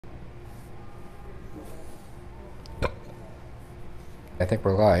I think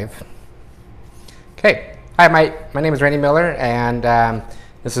we're live. Okay. Hi, my name is Randy Miller, and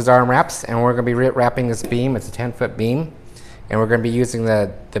this is arm wraps, and we're going to be wrapping this beam. It's a 10-foot beam, and we're going to be using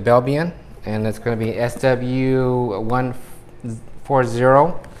the Belbien, and it's going to be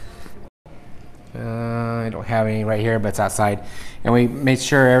SW140. I don't have any right here, but it's outside. And we made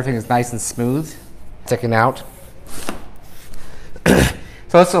sure everything is nice and smooth, sticking out.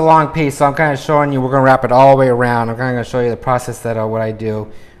 So it's a long piece, so I'm kind of showing you, we're going to wrap it all the way around. I'm kind of going to show you the process that what I do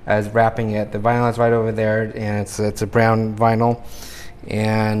as wrapping it. The vinyl is right over there, and it's a brown vinyl.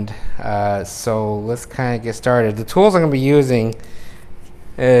 And so let's kind of get started. The tools I'm going to be using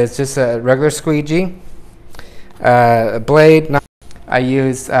is just a regular squeegee, a blade. I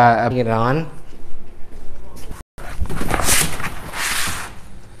use it on.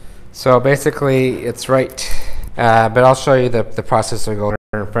 So basically it's right, but I'll show you the process will go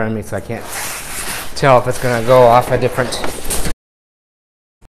in front of me, so I can't tell if it's going to go off a different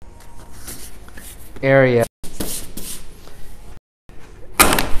area.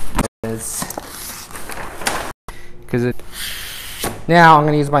 Because now I'm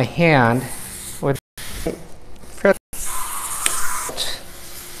going to use my hand with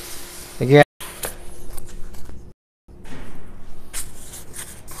again.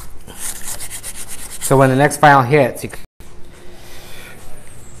 So when the next vinyl hits, you can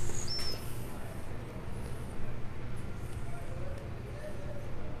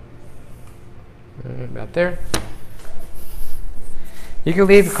about there. You can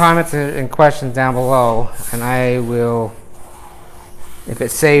leave comments and questions down below, and I will, if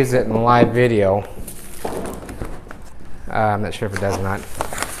it saves it in the live video. I'm not sure if it does or not.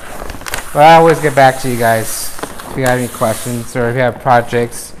 But I always get back to you guys if you have any questions, or if you have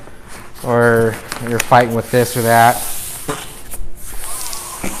projects, or you're fighting with this or that.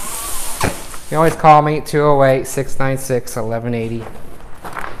 You can always call me at 208-696-1180.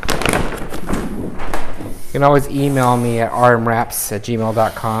 You can always email me at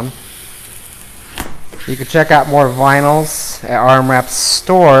armwraps@gmail.com. You can check out more vinyls at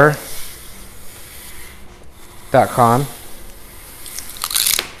armwrapsstore.com.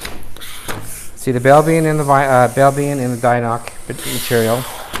 See the Belbien and the di-NOC material.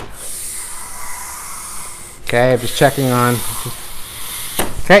 Okay, I'm just checking on.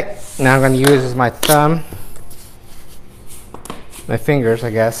 Okay, now I'm going to use my thumb, my fingers,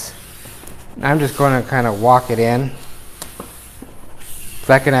 I guess. I'm just going to kind of walk it in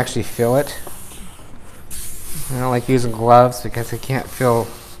so I can actually feel it. I don't like using gloves because I can't feel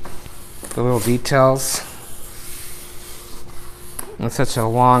the little details. It's such a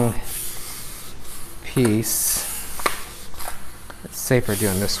long piece. It's safer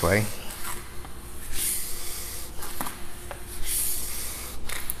doing this way.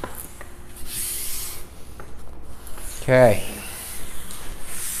 Okay.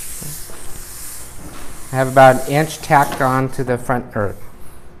 I have about an inch tacked on to the front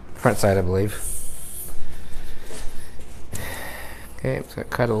side, I believe. Okay, I'm just going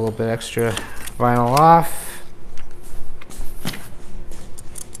to cut a little bit extra vinyl off.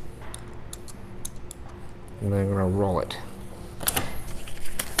 And then I'm going to roll it.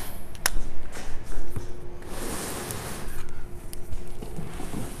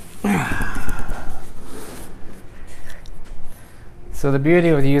 So the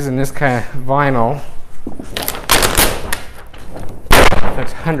beauty with using this kind of vinyl,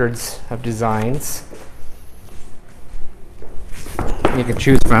 there's hundreds of designs you can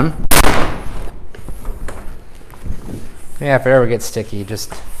choose from. Yeah, if it ever gets sticky,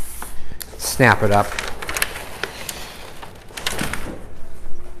 just snap it up.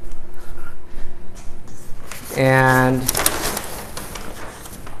 And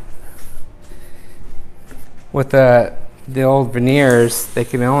with the old veneers, they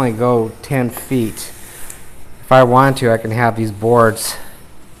can only go 10 feet. If I want to, I can have these boards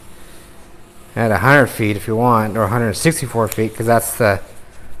at 100 feet if you want, or 164 feet, because that's the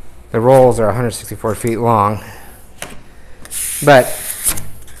rolls are 164 feet long. But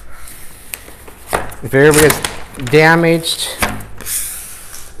if it ever gets damaged,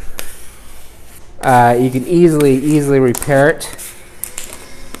 you can easily repair it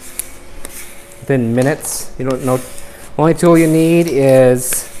within minutes. You don't know. Only tool you need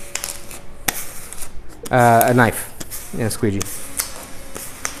is a knife and a squeegee.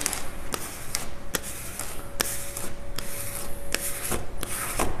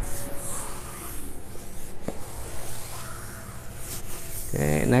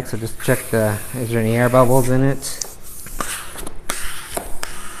 Okay, next I'll just check is there any air bubbles in it?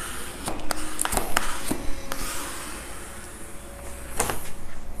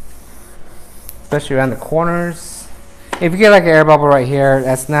 Especially around the corners. If you get like an air bubble right here,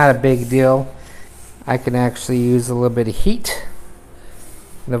 that's not a big deal. I can actually use a little bit of heat.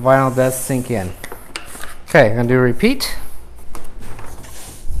 The vinyl does sink in. Okay, I'm gonna do a repeat.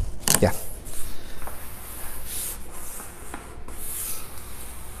 Yeah.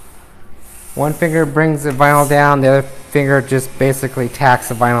 One finger brings the vinyl down, the other finger just basically tacks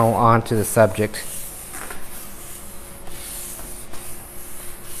the vinyl onto the subject.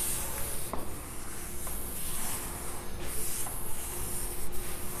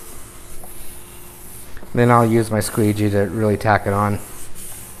 Then I'll use my squeegee to really tack it on.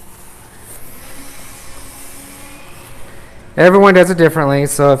 Everyone does it differently,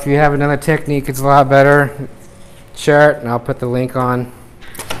 so if you have another technique it's a lot better, share it and I'll put the link on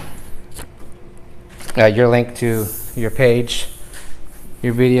your link to your page,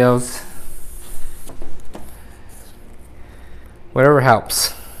 your videos, whatever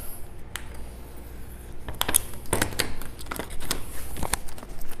helps.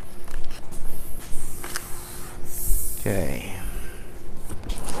 Okay.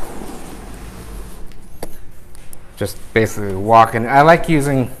 Just basically walking. I like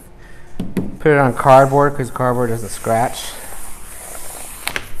using, put it on cardboard because cardboard doesn't scratch.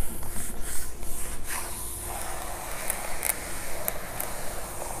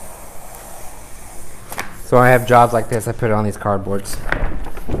 So when I have jobs like this, I put it on these cardboards.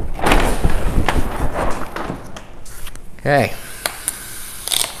 Okay.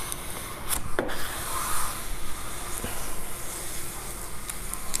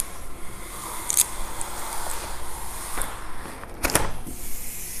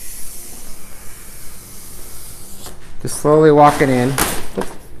 Just slowly walking in.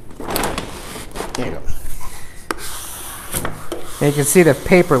 There you go. And you can see the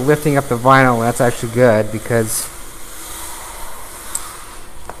paper lifting up the vinyl. That's actually good because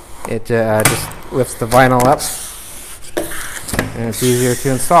it just lifts the vinyl up and it's easier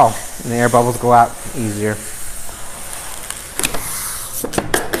to install. And the air bubbles go out easier.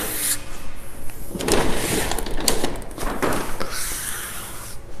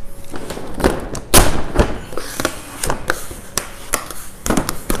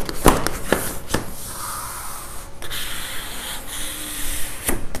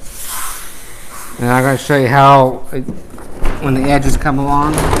 And I'm going to show you how, when the edges come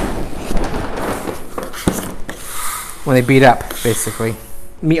along, when they beat up, basically.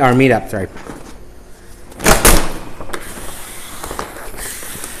 Meet up, sorry.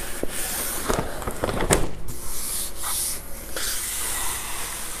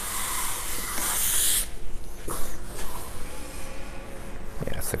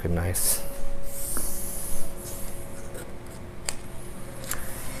 Yeah, it's looking nice.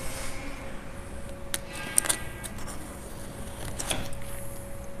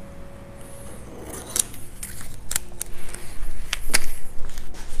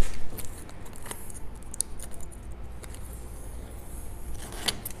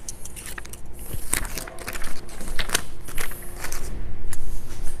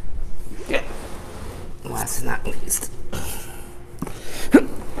 Last but not least.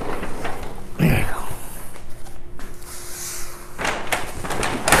 There you go.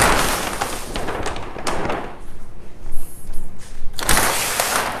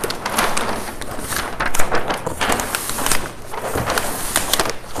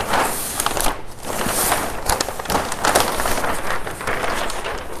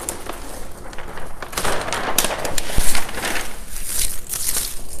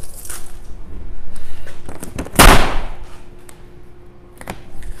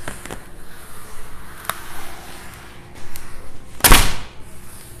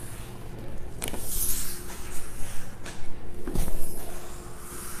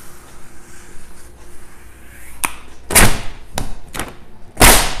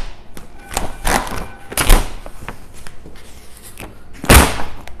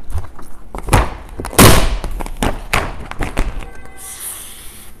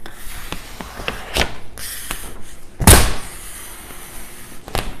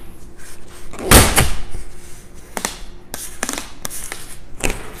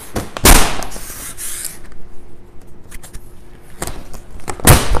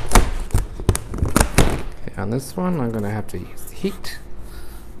 On this one, I'm going to have to use the heat.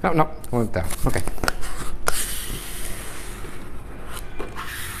 Oh, no, I went down. Okay.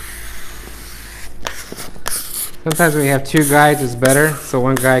 Sometimes when you have two guides, it's better. So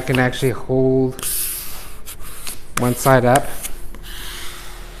one guy can actually hold one side up,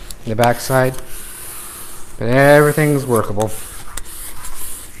 the back side. But everything's workable.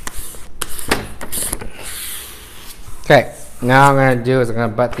 Okay, now what I'm going to do is I'm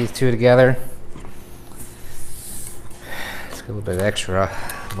going to butt these two together. Get a little bit of extra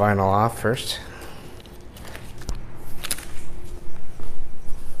vinyl off first.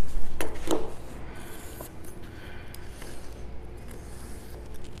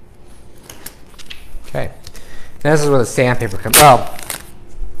 Okay, now this is where the sandpaper comes. Well,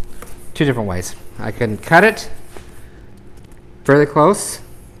 two different ways. I can cut it fairly close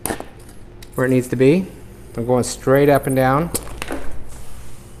where it needs to be. I'm going straight up and down.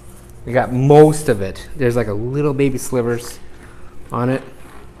 We got most of it. There's like a little baby slivers on it.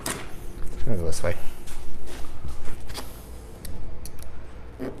 I'm gonna go this way.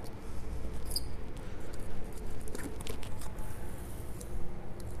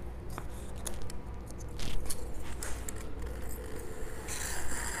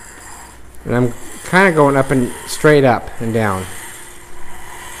 And I'm kind of going up and straight up and down.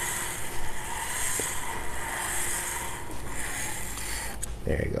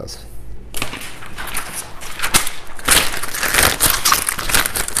 There he goes.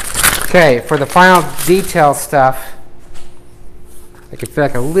 Okay, for the final detail stuff, I can feel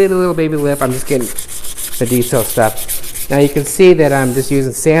like a little baby lip. I'm just getting the detail stuff. Now you can see that I'm just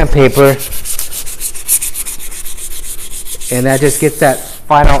using sandpaper, and that just gets that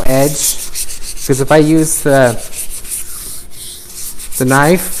final edge. Because if I use the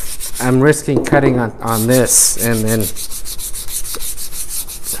knife, I'm risking cutting on this, and then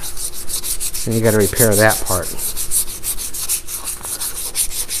you got to repair that part.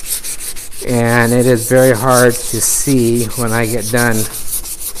 And it is very hard to see when I get done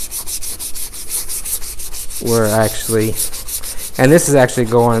where actually, and this is actually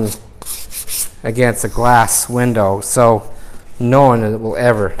going against a glass window, so no one will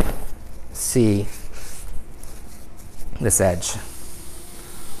ever see this edge.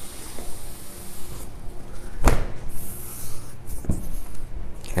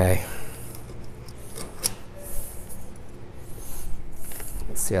 Okay.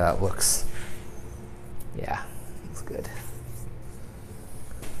 Let's see how that looks. Yeah, looks good.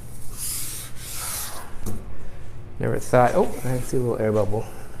 Never thought, oh, I can see a little air bubble.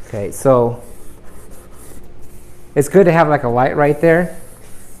 Okay, so it's good to have like a light right there.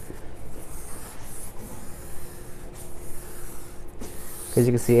 Because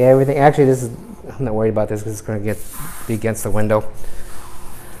you can see everything. Actually, this is, I'm not worried about this because it's going to be against the window.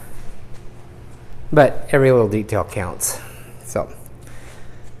 But every little detail counts. So,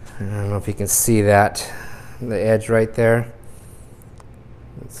 I don't know if you can see that, the edge right there.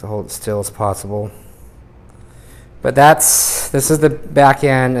 Let's hold it still as possible. But this is the back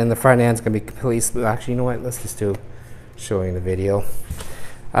end, and the front end is going to be completely smooth. Actually, you know what? Let's just do showing the video.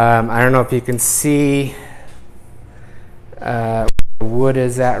 I don't know if you can see wood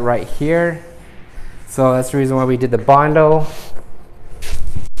is at right here, so that's the reason why we did the Bondo.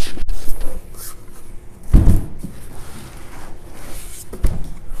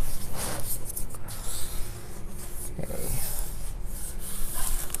 Okay.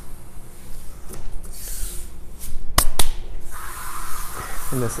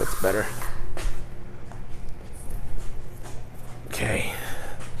 And this looks better. Okay,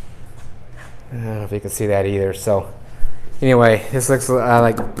 I don't know if you can see that either. So anyway, this looks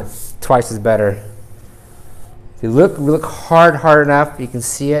like twice as better. If you look hard enough, you can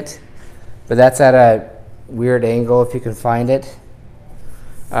see it, but that's at a weird angle if you can find it.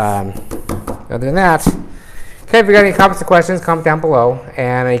 Other than that, okay, if you got any comments or questions, comment down below,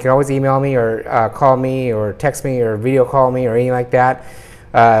 and you can always email me or call me or text me or video call me or anything like that.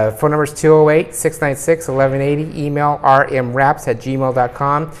 Phone number is 208-696-1180. Email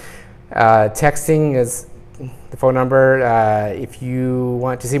rmwraps@gmail.com. Texting is the phone number. If you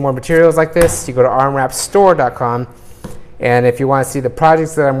want to see more materials like this, you go to rmwrapsstore.com. And if you want to see the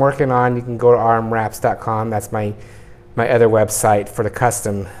projects that I'm working on, you can go to rmwraps.com. That's my other website for the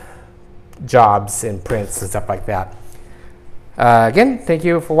custom jobs and prints and stuff like that. Again, thank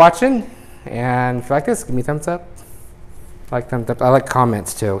you for watching. And if you like this, give me a thumbs up. I like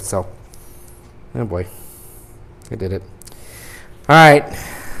comments too, so. Oh boy, I did it. All right.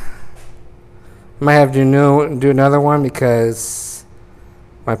 Might have to do another one because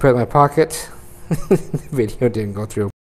I put it in my pocket. The video didn't go through.